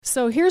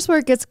So here's where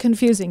it gets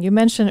confusing. You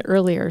mentioned it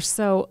earlier.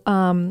 So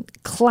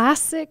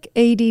classic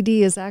ADD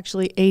is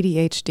actually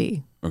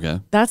ADHD. Okay.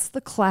 That's the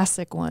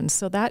classic one.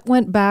 So that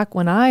went back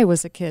when I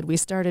was a kid. We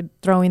started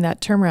throwing that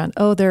term around.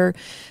 Oh, they're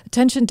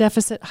attention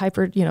deficit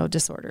hyper,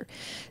 disorder.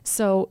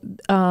 So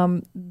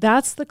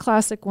that's the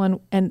classic one.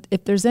 And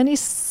if there's any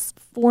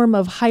form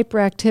of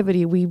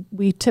hyperactivity,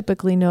 we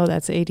typically know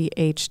that's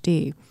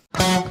ADHD.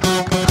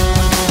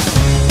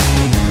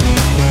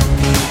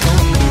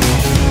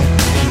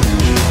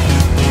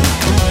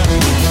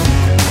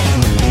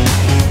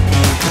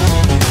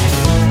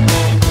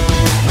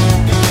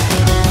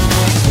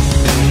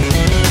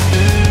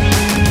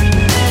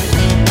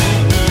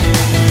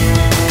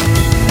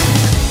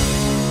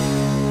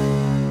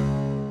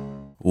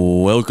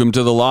 Welcome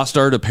to the Lost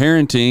Art of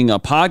Parenting, a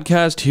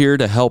podcast here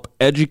to help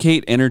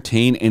educate,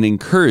 entertain, and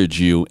encourage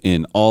you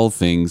in all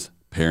things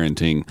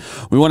parenting.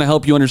 We want to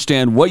help you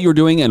understand what you're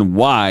doing and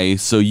why,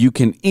 so you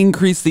can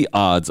increase the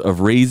odds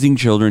of raising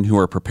children who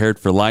are prepared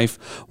for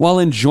life while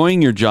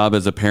enjoying your job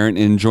as a parent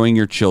and enjoying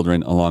your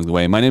children along the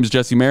way. My name is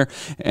Jesse Mayer,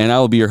 and I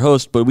will be your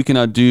host, but we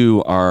cannot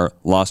do our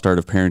Lost Art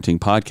of Parenting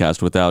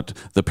podcast without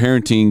the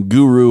parenting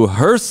guru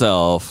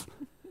herself,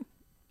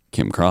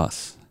 Kim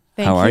Cross.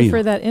 Thank you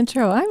for that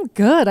intro. I'm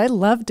good. I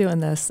love doing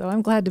this, so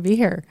I'm glad to be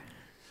here.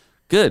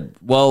 Good.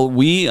 Well,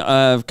 we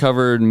have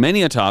covered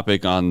many a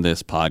topic on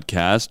this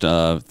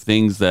podcast,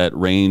 things that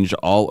range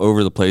all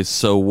over the place.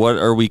 So what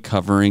are we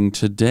covering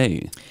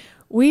today?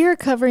 We are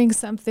covering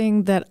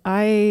something that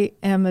I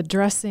am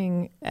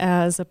addressing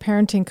as a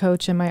parenting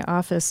coach in my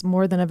office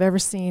more than I've ever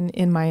seen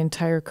in my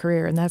entire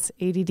career, and that's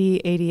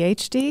ADD,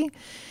 ADHD.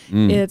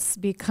 It's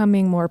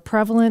becoming more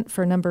prevalent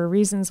for a number of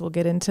reasons. We'll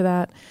get into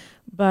that.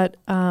 But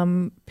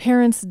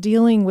parents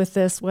dealing with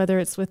this, whether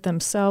it's with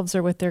themselves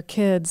or with their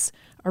kids,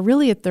 are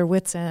really at their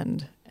wits'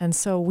 end. And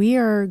so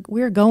we're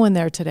going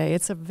there today.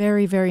 It's a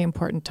very, very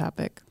important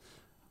topic.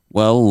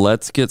 Well,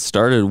 let's get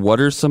started. What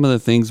are some of the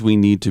things we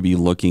need to be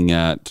looking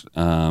at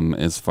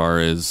as far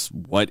as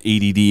what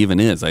ADD even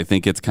is? I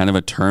think it's kind of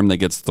a term that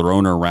gets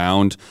thrown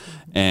around,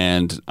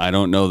 and I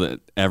don't know that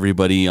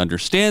everybody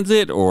understands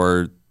it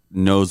or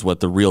knows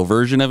what the real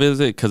version of it is,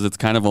 because it's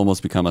kind of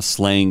almost become a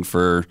slang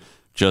for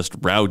just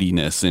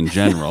rowdiness in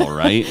general,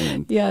 right?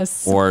 And,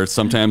 yes. Or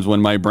sometimes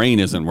when my brain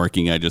isn't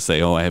working, I just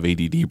say, oh, I have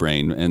ADD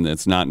brain, and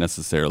it's not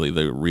necessarily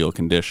the real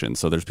condition.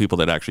 So there's people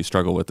that actually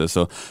struggle with this.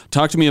 So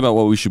talk to me about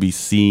what we should be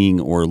seeing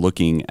or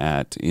looking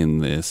at in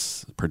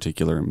this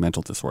particular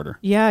mental disorder.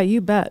 Yeah,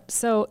 you bet.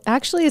 So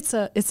actually it's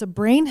a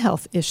brain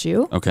health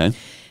issue. Okay.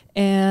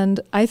 And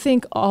I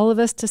think all of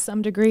us, to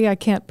some degree, I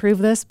can't prove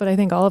this, but I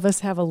think all of us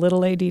have a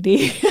little ADD.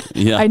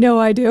 Yeah. I know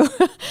I do.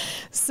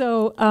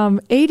 So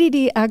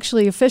ADD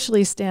actually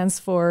officially stands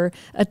for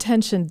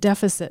attention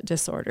deficit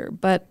disorder.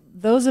 But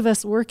those of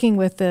us working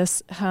with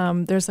this,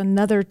 there's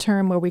another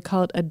term where we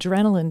call it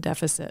adrenaline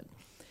deficit.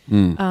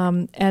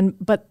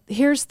 But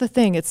here's the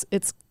thing,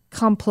 it's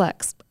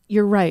complex.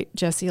 You're right,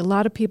 Jesse. A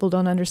lot of people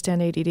don't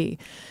understand ADD.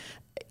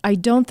 I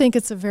don't think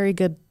it's a very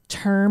good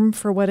term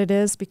for what it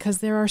is, because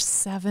there are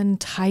 7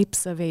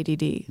 types of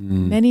ADD.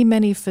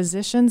 Many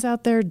physicians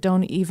out there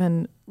don't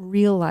even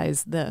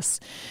realize this.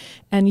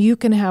 And you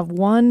can have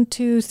 1,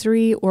 2,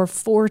 3, or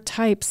 4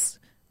 types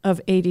of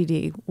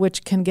ADD,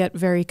 which can get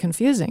very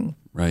confusing.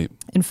 Right.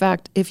 In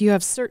fact, if you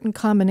have certain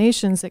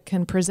combinations, it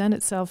can present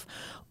itself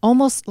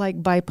almost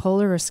like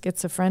bipolar or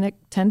schizophrenic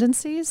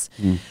tendencies.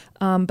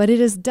 But it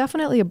is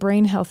definitely a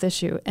brain health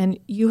issue. And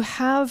you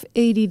have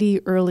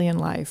ADD early in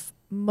life.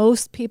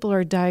 Most people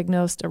are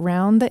diagnosed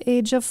around the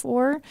age of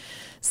 4.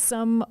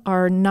 Some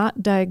are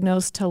not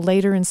diagnosed till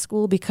later in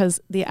school because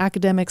the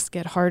academics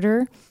get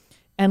harder.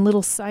 And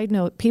little side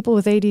note, people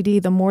with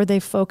ADD, the more they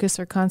focus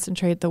or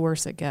concentrate, the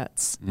worse it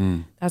gets.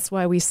 That's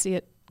why we see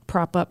it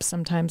prop up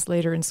sometimes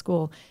later in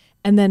school.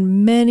 And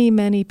then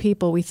many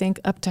people, we think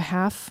up to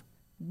half,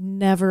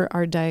 never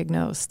are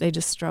diagnosed. They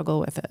just struggle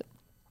with it.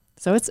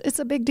 So it's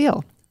a big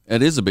deal.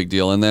 It is a big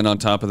deal. And then on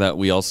top of that,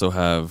 we also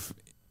have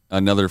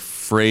another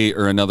phrase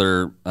or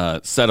another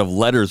set of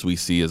letters we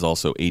see is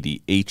also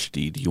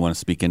ADHD. Do you want to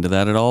speak into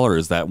that at all, or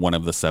is that one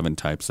of the 7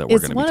 types that we're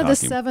going to be talking about?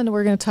 It's one of the 7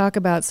 we're going to talk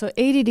about. So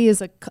ADD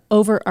is a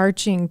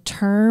overarching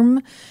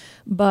term,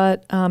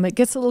 but it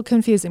gets a little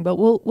confusing. But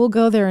we'll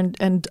go there,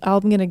 and I'm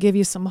going to give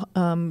you some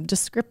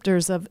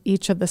descriptors of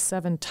each of the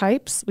 7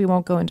 types. We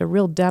won't go into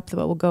real depth,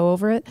 but we'll go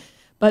over it.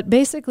 But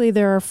basically,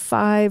 there are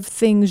 5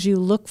 things you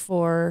look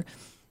for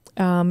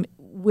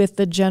with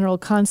the general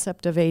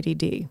concept of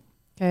ADD.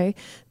 Okay,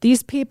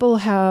 these people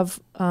have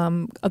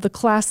the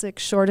classic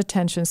short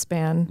attention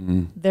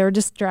span. They're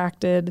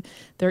distracted.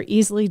 They're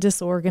easily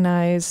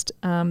disorganized.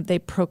 They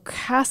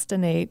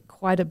procrastinate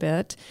quite a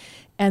bit.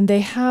 And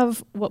they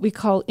have what we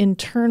call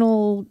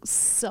internal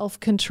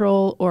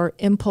self-control or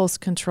impulse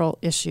control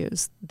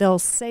issues. They'll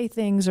say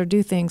things or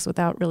do things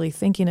without really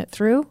thinking it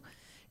through,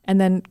 and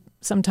then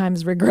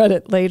sometimes regret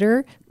it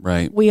later.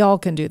 Right. We all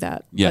can do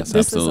that. Yes, but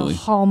this absolutely. is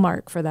a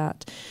hallmark for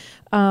that.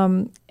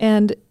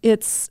 And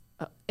it's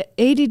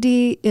ADD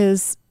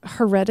is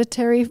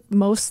hereditary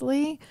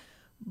mostly,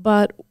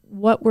 But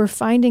what we're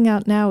finding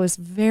out now is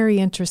very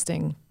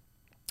interesting.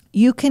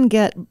 You can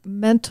get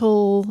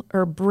mental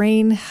or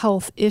brain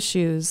health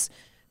issues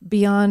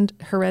beyond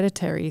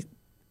hereditary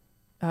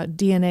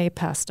DNA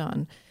passed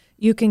on.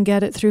 You can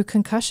get it through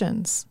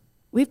concussions.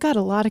 We've got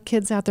a lot of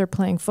kids out there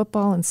playing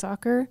football and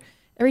soccer.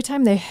 Every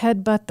time they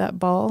headbutt that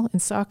ball in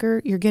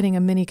soccer, you're getting a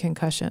mini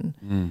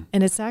concussion.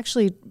 And it's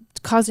actually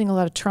causing a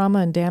lot of trauma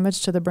and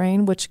damage to the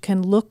brain, which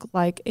can look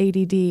like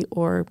ADD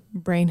or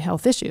brain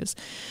health issues.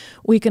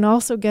 We can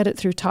also get it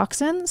through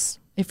toxins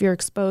if you're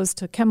exposed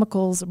to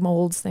chemicals,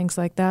 molds, things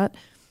like that.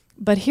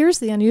 But here's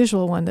the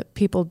unusual one that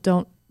people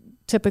don't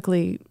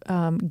typically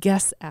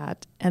guess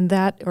at and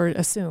that or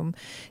assume,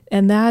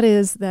 and that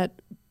is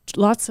that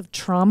lots of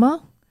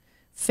trauma,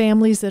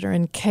 families that are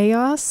in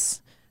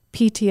chaos,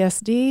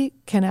 PTSD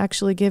can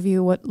actually give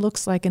you what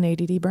looks like an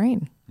ADD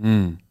brain.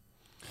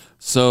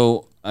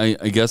 So I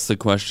guess the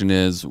question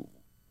is,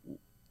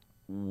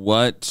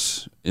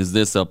 what is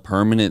this a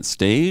permanent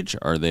stage?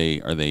 Are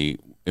they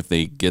if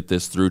they get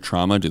this through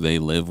trauma, do they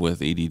live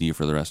with ADD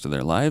for the rest of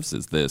their lives?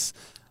 Is this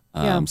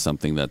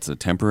something that's a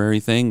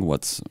temporary thing?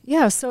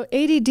 So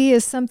ADD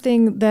is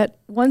something that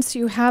once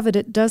you have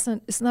it, there's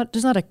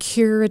not a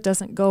cure, it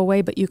doesn't go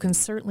away, but you can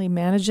certainly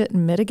manage it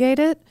and mitigate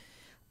it.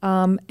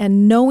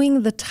 And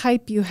knowing the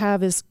type you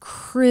have is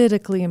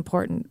critically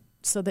important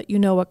so that you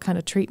know what kind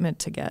of treatment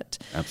to get.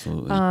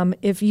 Absolutely.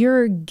 If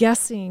you're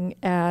guessing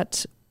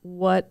at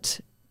what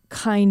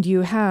kind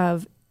you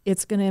have,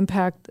 it's going to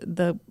impact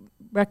the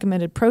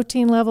recommended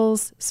protein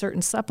levels,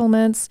 certain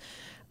supplements,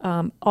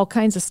 all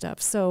kinds of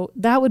stuff. So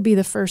that would be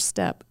the first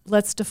step.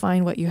 Let's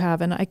define what you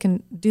have. And I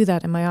can do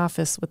that in my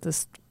office with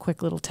this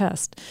quick little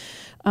test.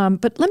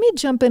 But let me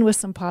jump in with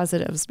some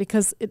positives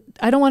because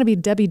I don't want to be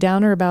Debbie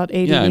Downer about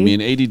ADD. Yeah, I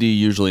mean, ADD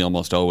usually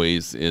almost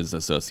always is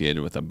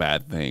associated with a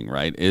bad thing,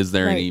 right? Is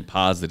there any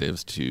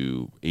positives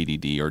to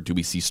ADD, or do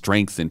we see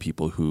strengths in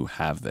people who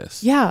have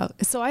this? Yeah.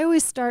 So I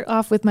always start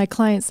off with my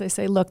clients. I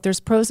say, look, there's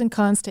pros and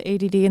cons to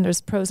ADD and there's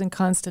pros and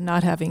cons to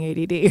not having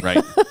ADD.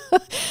 Right.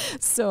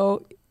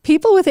 So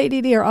people with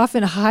ADD are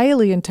often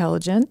highly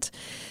intelligent.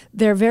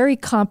 They're very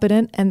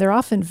competent and they're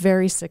often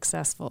very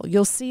successful.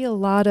 You'll see a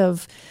lot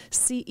of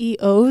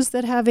CEOs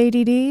that have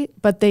ADD,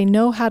 but they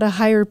know how to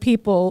hire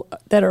people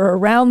that are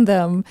around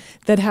them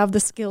that have the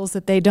skills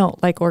that they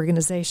don't, like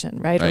organization,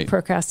 right? Or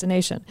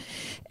procrastination.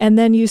 And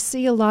then you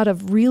see a lot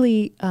of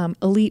really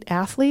elite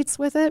athletes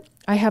with it.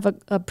 I have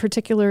a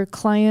particular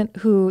client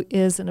who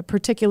is in a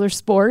particular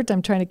sport.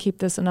 I'm trying to keep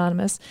this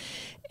anonymous.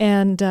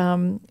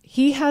 And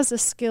he has a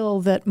skill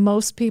that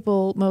most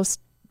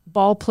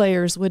ball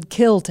players would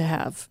kill to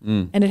have.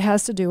 And it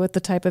has to do with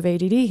the type of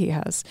ADD he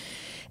has.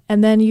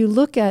 And then you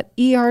look at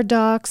ER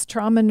docs,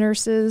 trauma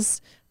nurses,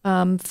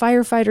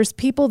 firefighters,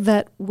 people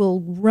that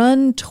will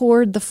run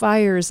toward the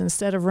fires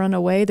instead of run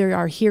away. They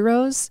are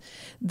heroes.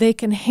 They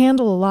can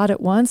handle a lot at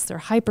once. They're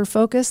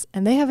hyper-focused,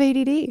 and they have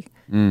ADD.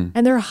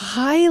 And they're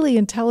highly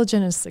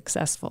intelligent and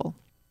successful.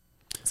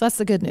 So that's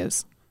the good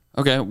news.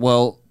 Okay,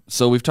 well,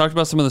 so we've talked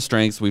about some of the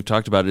strengths. We've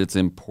talked about it's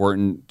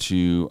important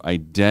to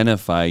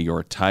identify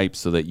your type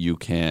so that you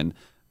can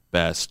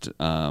best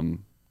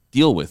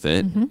deal with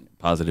it,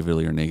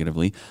 positively or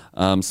negatively.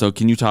 So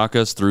can you talk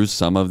us through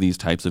some of these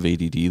types of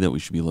ADD that we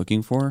should be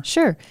looking for?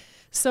 Sure.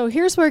 So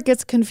here's where it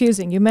gets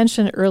confusing. You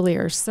mentioned it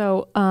earlier.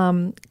 So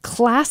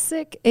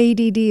classic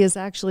ADD is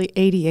actually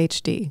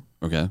ADHD.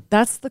 Okay.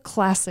 That's the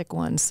classic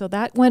one. So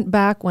that went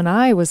back when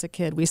I was a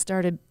kid. We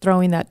started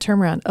throwing that term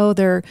around. Oh,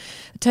 they're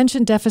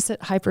attention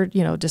deficit hyper,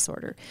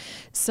 disorder.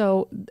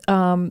 So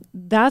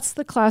that's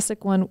the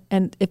classic one.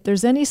 And if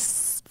there's any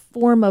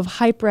form of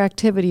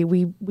hyperactivity,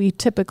 we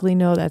typically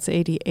know that's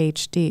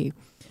ADHD.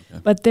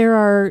 Okay. But there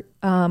are,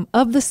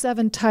 of the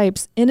 7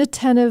 types,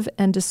 inattentive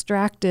and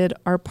distracted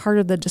are part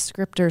of the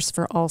descriptors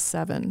for all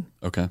 7.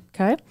 Okay.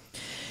 Okay.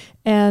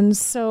 And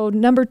so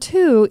number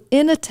 2,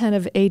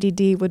 inattentive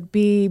ADD would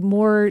be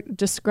more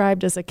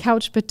described as a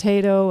couch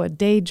potato, a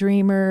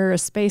daydreamer, a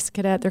space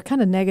cadet. They're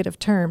kind of negative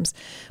terms,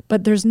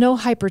 but there's no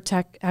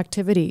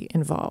hyperactivity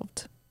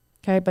involved.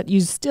 Okay, but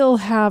you still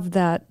have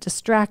that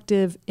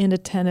distractive,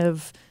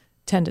 inattentive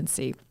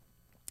tendency.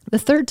 The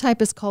 3rd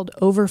type is called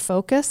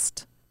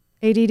overfocused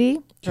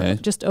ADD, or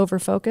just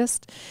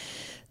overfocused.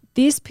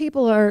 These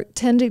people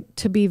tend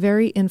to be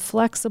very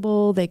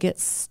inflexible. They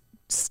get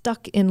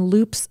stuck in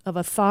loops of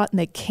a thought and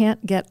they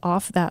can't get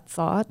off that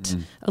thought,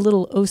 a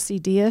little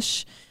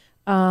OCD-ish.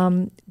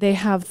 They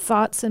have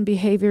thoughts and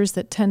behaviors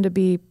that tend to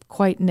be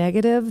quite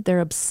negative. They're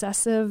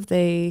obsessive.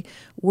 They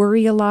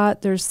worry a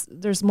lot.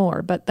 There's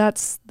more, but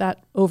that's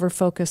that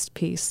overfocused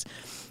piece.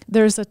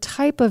 There's a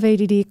type of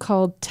ADD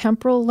called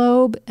temporal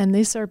lobe, and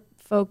these are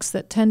folks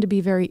that tend to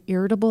be very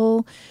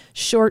irritable,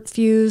 short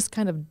fuse,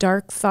 kind of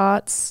dark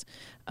thoughts,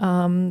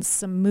 some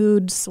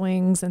mood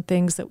swings and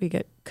things that we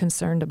get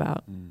concerned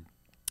about.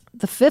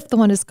 The 5th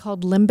one is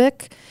called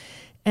limbic,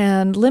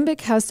 and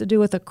limbic has to do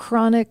with a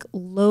chronic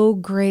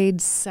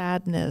low-grade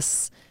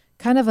sadness,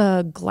 kind of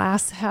a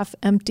glass half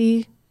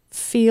empty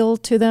feel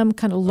to them,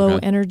 kind of low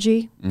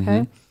energy.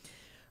 Okay.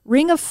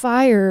 Ring of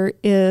Fire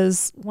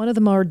is one of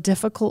the more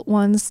difficult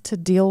ones to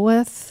deal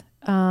with.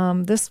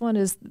 This one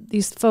is,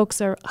 these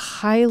folks are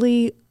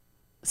highly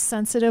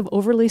sensitive,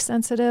 overly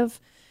sensitive.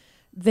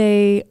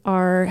 They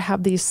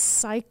have these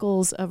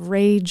cycles of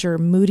rage or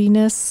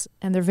moodiness,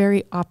 and they're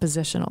very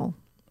oppositional.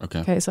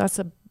 Okay. So that's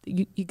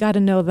you got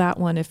to know that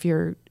one if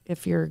you're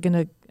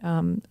going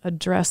to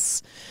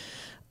address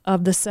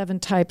of the 7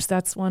 types.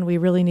 That's one we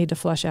really need to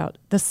flush out.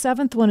 The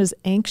 7th one is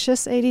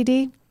anxious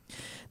ADD.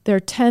 They're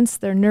tense,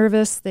 they're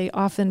nervous, they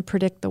often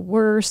predict the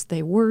worst,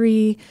 they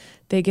worry,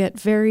 they get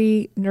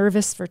very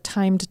nervous for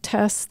timed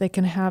tests, they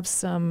can have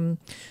some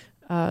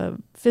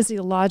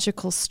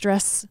physiological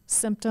stress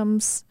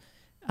symptoms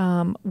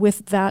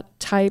with that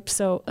type.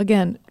 So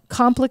again,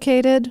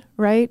 complicated,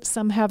 right?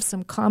 Some have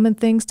some common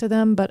things to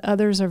them, but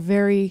others are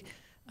very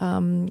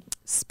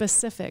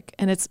specific,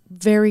 and it's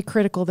very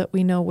critical that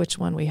we know which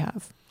one we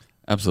have.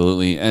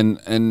 Absolutely.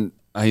 And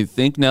I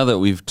think now that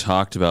we've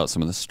talked about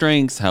some of the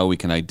strengths, how we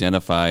can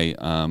identify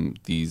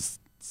these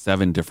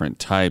 7 different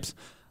types,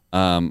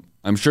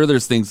 I'm sure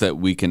there's things that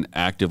we can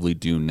actively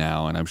do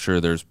now, and I'm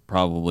sure there's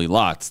probably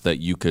lots that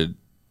you could,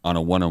 on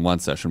a one-on-one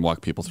session,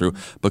 walk people through.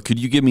 But could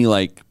you give me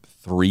like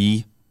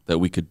 3 that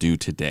we could do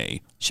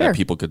today? Sure. That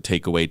people could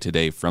take away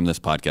today from this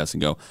podcast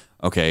and go,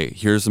 okay,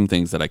 here's some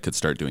things that I could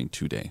start doing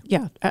today.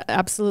 Yeah,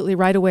 absolutely.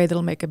 Right away,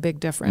 that'll make a big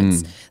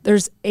difference.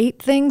 There's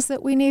 8 things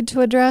that we need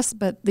to address,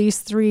 but these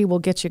 3 will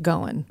get you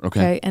going.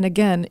 Okay. And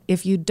again,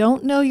 if you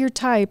don't know your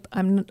type,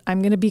 I'm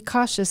going to be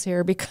cautious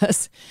here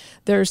because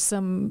there's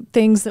some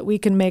things that we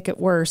can make it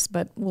worse,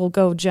 but we'll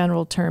go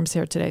general terms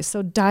here today.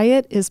 So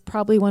diet is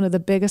probably one of the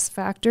biggest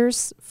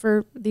factors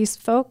for these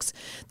folks.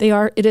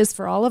 It is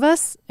for all of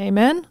us.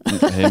 Amen.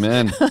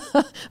 Amen.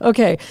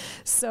 Okay.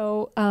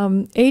 So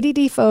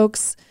ADD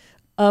folks,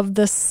 of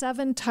the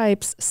 7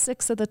 types,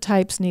 6 of the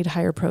types need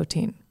higher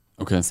protein.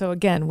 Okay. So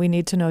again, we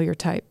need to know your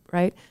type,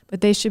 right?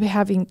 But they should be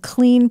having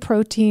clean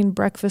protein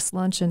breakfast,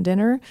 lunch, and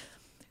dinner.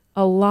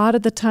 A lot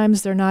of the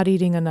times they're not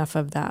eating enough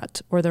of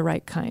that or the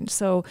right kind.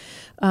 So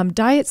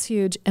diet's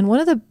huge. And one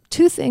of the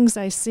 2 things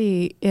I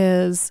see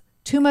is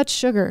too much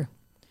sugar.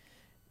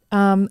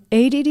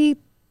 ADD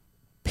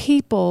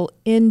people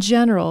in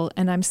general,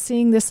 and I'm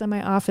seeing this in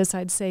my office,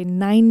 I'd say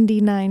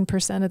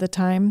 99% of the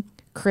time,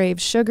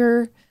 crave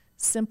sugar,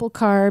 simple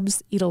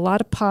carbs, eat a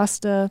lot of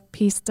pasta,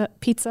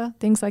 pizza,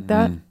 things like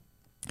that,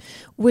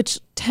 which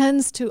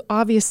tends to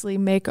obviously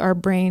make our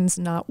brains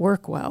not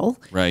work well.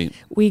 Right.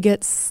 We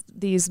get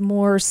these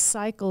more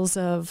cycles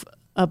of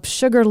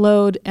sugar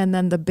load and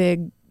then the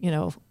big,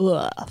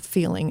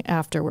 feeling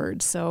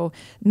afterwards. So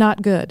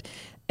not good.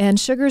 And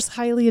sugar's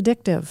highly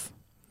addictive,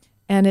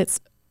 and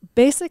it's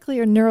basically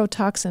a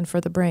neurotoxin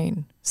for the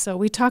brain. So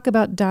we talk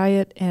about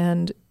diet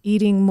and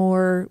eating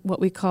more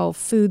what we call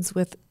foods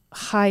with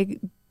high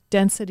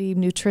density,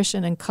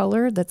 nutrition, and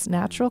color that's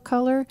natural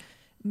color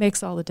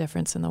makes all the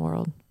difference in the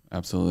world.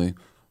 Absolutely.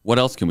 What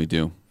else can we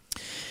do?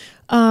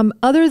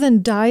 Other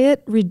than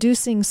diet,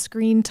 reducing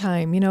screen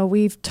time.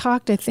 We've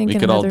talked, I think, we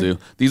could all do.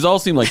 These all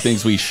seem like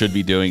things we should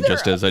be doing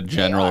just as a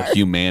general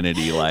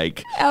humanity,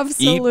 like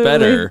absolutely. Eat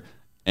better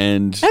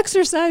and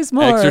exercise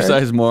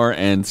more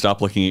and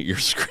stop looking at your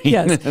screen.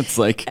 Yes. It's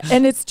like,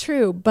 and it's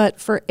true, but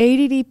for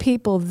ADD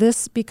people,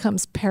 this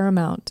becomes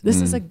paramount.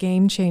 This is a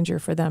game changer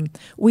for them.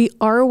 We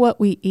are what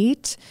we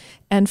eat,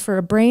 and for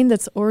a brain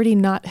that's already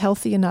not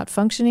healthy and not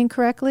functioning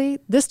correctly,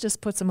 this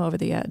just puts them over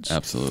the edge.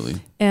 Absolutely.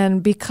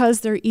 And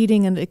because they're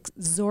eating an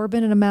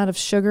exorbitant amount of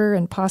sugar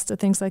and pasta,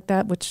 things like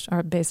that, which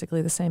are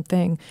basically the same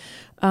thing,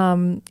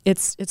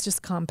 it's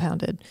just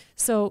compounded.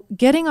 So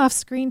getting off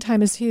screen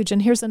time is huge.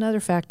 And here's another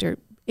factor.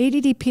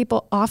 ADD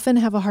people often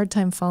have a hard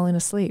time falling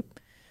asleep.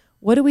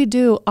 What do we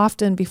do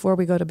often before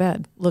we go to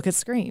bed? Look at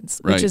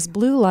screens, which is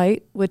blue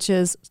light, which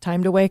is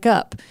time to wake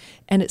up,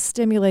 and it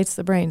stimulates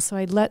the brain. So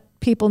I'd let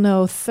people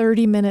know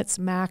 30 minutes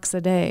max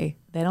a day.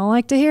 They don't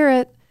like to hear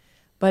it,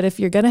 but if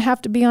you're going to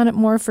have to be on it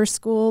more for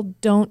school,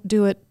 don't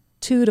do it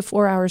 2 to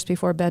 4 hours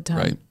before bedtime.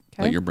 Right.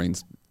 Okay? Let your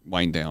brains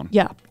wind down.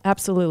 Yeah,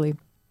 absolutely.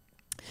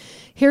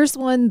 Here's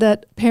one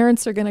that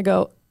parents are going to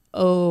go,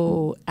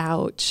 oh,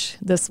 ouch,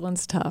 this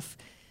one's tough.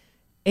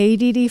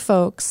 ADD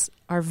folks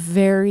are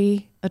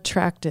very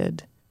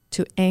attracted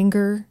to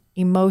anger,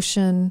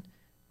 emotion,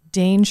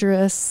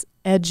 dangerous,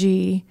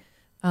 edgy,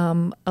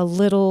 a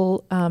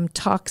little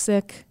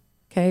toxic,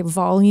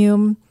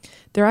 volume.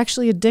 They're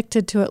actually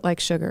addicted to it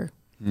like sugar.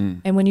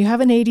 And when you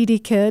have an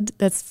ADD kid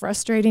that's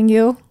frustrating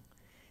you,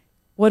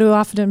 what do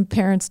often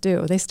parents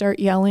do? They start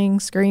yelling,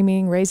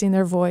 screaming, raising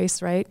their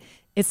voice, right?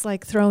 It's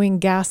like throwing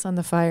gas on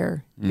the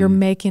fire. You're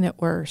making it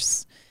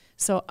worse.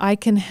 So I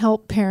can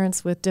help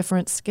parents with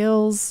different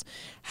skills,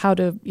 how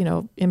to,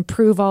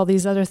 improve all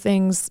these other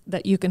things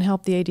that you can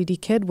help the ADD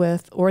kid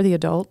with, or the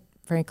adult,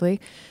 frankly.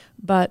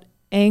 But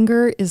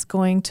anger is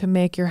going to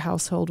make your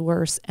household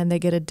worse, and they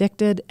get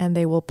addicted, and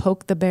they will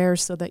poke the bear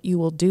so that you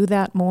will do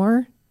that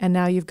more. And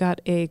now you've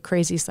got a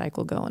crazy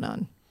cycle going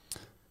on.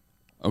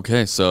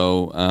 Okay,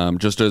 so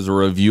just as a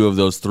review of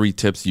those 3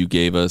 tips you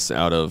gave us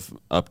out of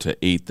up to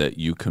 8 that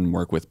you can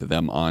work with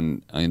them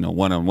on in a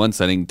one-on-one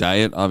setting: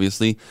 diet,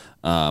 obviously,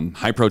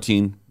 high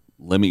protein,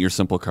 limit your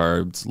simple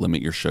carbs,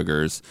 limit your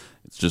sugars.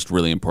 It's just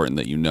really important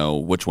that you know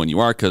which one you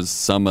are, because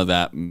some of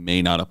that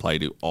may not apply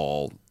to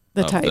all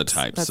the types.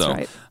 That's so,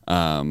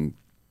 right.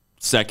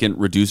 Second,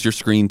 reduce your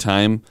screen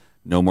time,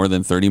 no more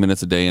than 30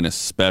 minutes a day, and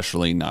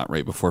especially not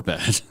right before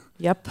bed.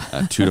 Yep.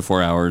 2 to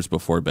 4 hours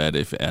before bed,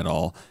 if at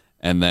all.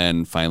 And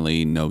then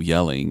finally, no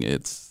yelling.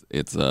 It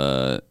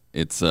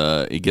gets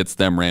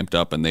them ramped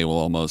up, and they will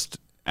almost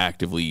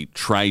actively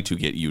try to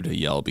get you to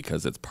yell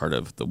because it's part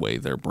of the way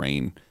their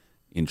brain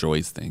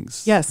enjoys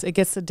things. Yes, it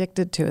gets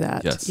addicted to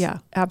that. Yes. Yeah,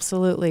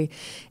 absolutely.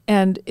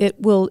 And it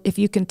will, if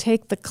you can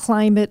take the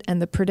climate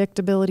and the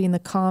predictability and the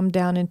calm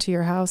down into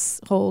your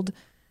household,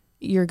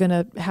 you're going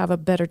to have a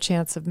better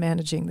chance of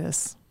managing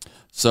this.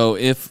 So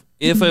if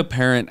a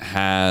parent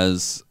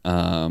has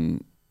an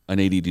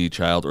ADD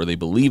child, or they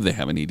believe they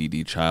have an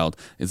ADD child,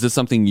 is this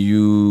something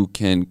you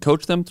can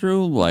coach them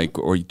through? Like,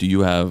 or do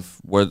you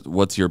have,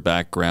 what's your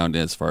background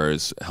as far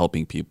as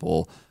helping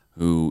people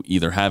who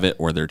either have it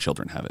or their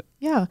children have it?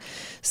 Yeah.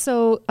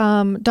 So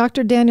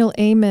Dr. Daniel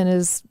Amen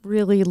is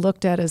really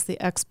looked at as the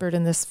expert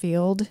in this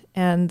field.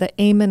 And the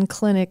Amen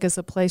Clinic is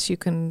a place you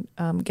can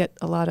get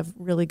a lot of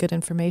really good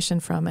information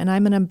from. And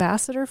I'm an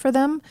ambassador for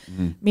them,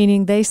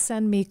 meaning they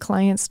send me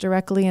clients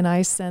directly and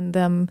I send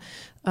them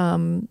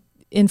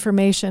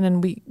information,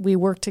 and we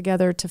work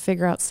together to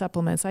figure out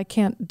supplements. I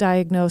can't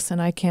diagnose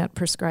and I can't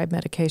prescribe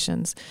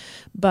medications,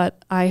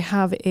 but I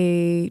have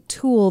a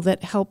tool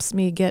that helps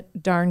me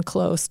get darn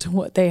close to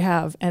what they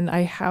have. And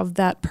I have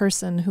that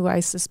person who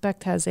I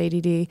suspect has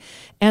ADD,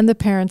 and the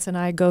parents and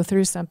I go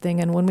through something.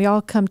 And when we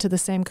all come to the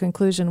same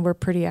conclusion, we're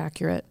pretty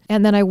accurate.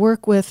 And then I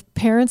work with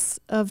parents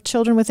of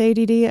children with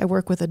ADD. I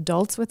work with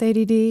adults with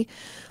ADD.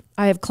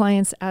 I have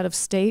clients out of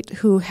state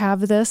who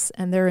have this,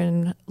 and they're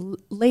in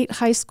late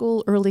high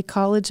school, early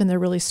college, and they're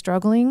really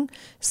struggling.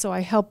 So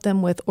I help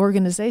them with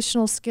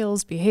organizational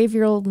skills,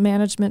 behavioral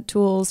management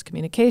tools,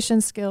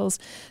 communication skills,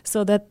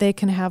 so that they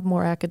can have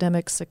more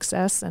academic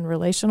success and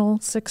relational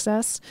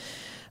success.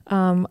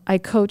 I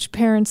coach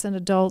parents and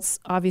adults,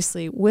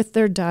 obviously, with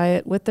their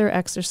diet, with their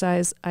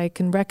exercise. I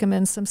can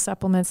recommend some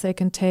supplements they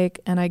can take,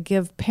 and I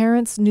give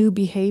parents new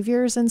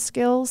behaviors and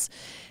skills.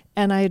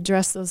 And I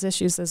address those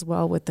issues as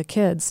well with the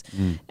kids.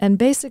 And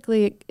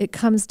basically, it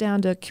comes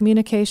down to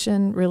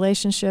communication,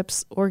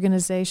 relationships,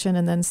 organization,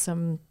 and then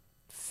some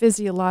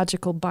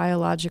physiological,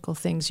 biological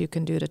things you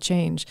can do to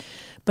change.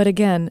 But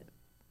again,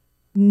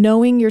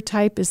 knowing your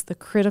type is the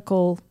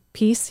critical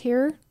piece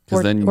here,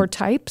 or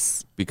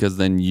types. Because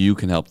then you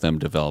can help them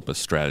develop a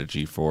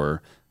strategy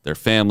for their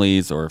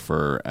families, or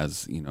for,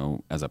 as you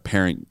know, as a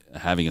parent,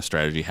 having a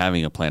strategy,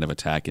 having a plan of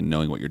attack, and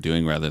knowing what you're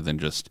doing, rather than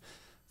just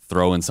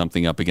throwing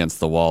something up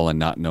against the wall and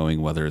not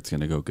knowing whether it's going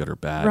to go good or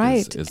bad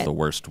is the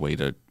worst way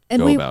to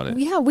go about it.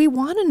 Yeah, we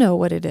want to know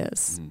what it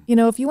is. You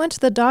know, if you went to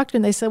the doctor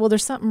and they said, well,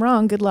 there's something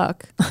wrong, good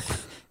luck.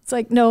 It's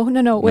like, no,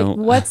 wait,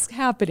 what's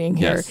happening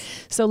here?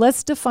 Yes. So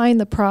let's define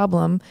the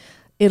problem.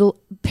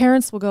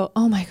 Parents will go,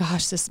 oh my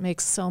gosh, this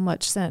makes so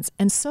much sense.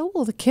 And so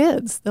will the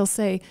kids. They'll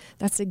say,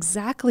 that's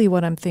exactly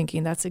what I'm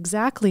thinking. That's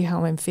exactly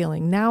how I'm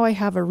feeling. Now I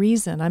have a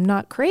reason. I'm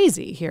not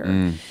crazy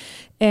here.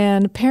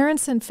 And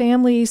parents and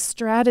family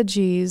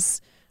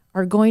strategies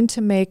are going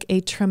to make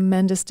a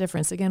tremendous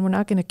difference. Again, we're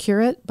not going to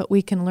cure it, but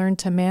we can learn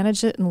to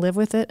manage it and live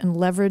with it and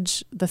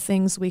leverage the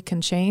things we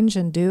can change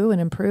and do and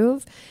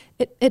improve.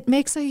 It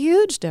makes a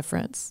huge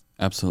difference.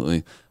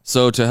 Absolutely.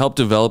 So to help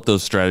develop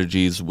those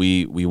strategies,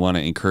 we want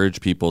to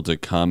encourage people to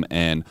come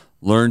and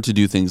learn to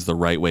do things the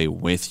right way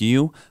with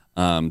you.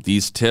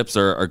 These tips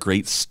are a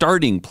great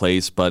starting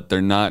place, but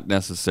they're not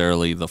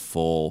necessarily the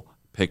full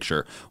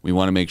picture. We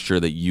want to make sure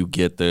that you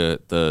get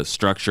the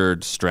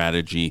structured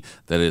strategy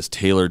that is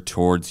tailored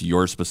towards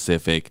your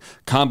specific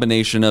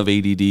combination of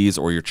ADDs,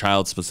 or your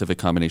child's specific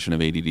combination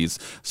of ADDs,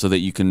 so that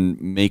you can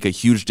make a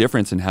huge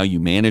difference in how you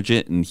manage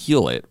it and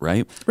heal it,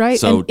 right? Right.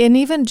 So, and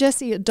even,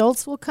 Jesse,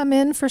 adults will come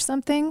in for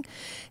something,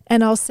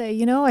 and I'll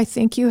say, I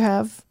think you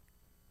have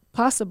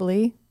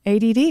possibly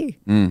ADD.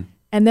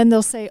 And then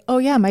they'll say, oh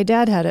yeah, my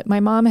dad had it,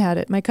 my mom had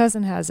it, my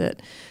cousin has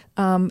it.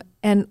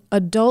 And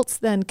adults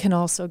then can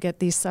also get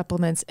these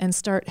supplements and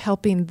start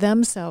helping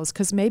themselves,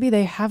 because maybe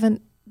they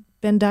haven't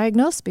been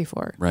diagnosed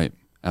before. Right.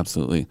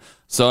 Absolutely.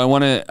 So I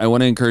want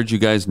to encourage you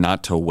guys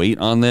not to wait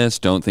on this.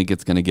 Don't think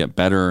it's going to get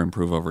better or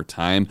improve over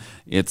time.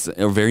 It's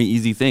a very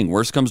easy thing.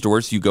 Worst comes to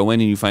worst, you go in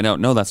and you find out,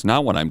 no, that's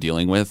not what I'm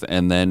dealing with.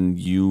 And then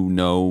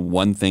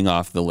one thing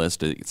off the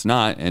list, it's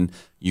not, and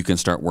you can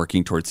start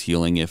working towards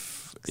healing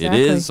if it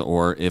is,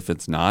 or if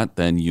it's not,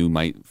 then you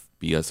might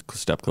be a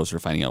step closer to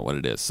finding out what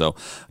it is. So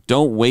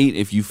don't wait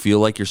if you feel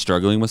like you're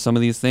struggling with some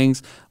of these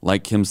things.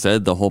 Like Kim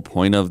said, the whole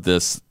point of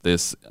this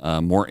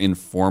more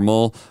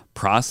informal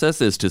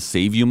process is to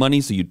save you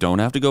money, so you don't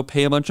have to go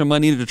pay a bunch of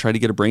money to try to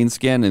get a brain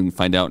scan and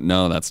find out,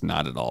 no, that's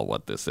not at all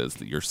what this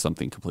is. You're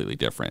something completely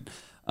different.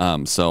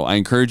 So I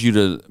encourage you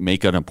to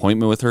make an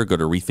appointment with her. Go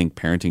to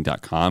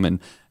rethinkparenting.com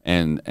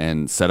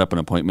and set up an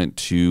appointment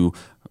to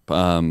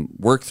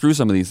work through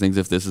some of these things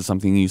if this is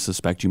something you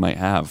suspect you might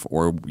have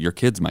or your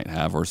kids might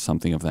have or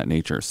something of that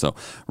nature. So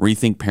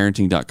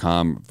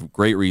rethinkparenting.com,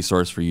 great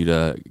resource for you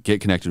to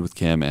get connected with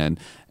Kim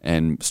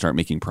and start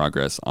making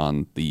progress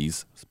on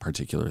these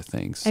particular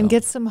things. And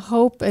get some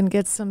hope and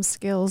get some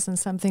skills and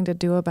something to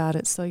do about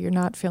it so you're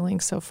not feeling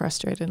so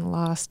frustrated and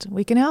lost.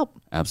 We can help.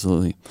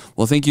 Absolutely.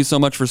 Well, thank you so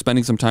much for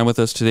spending some time with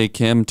us today,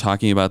 Kim,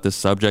 talking about this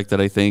subject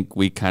that I think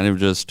we kind of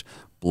just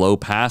blow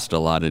past a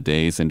lot of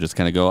days and just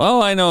kind of go,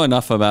 oh, I know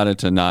enough about it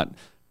to not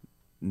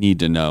need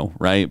to know,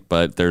 right?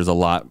 But there's a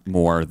lot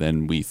more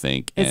than we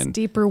think. It's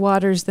deeper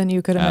waters than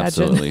you could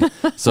imagine. Absolutely.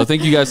 So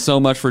thank you guys so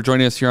much for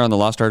joining us here on The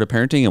Lost Art of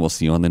Parenting, and we'll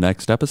see you on the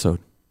next episode.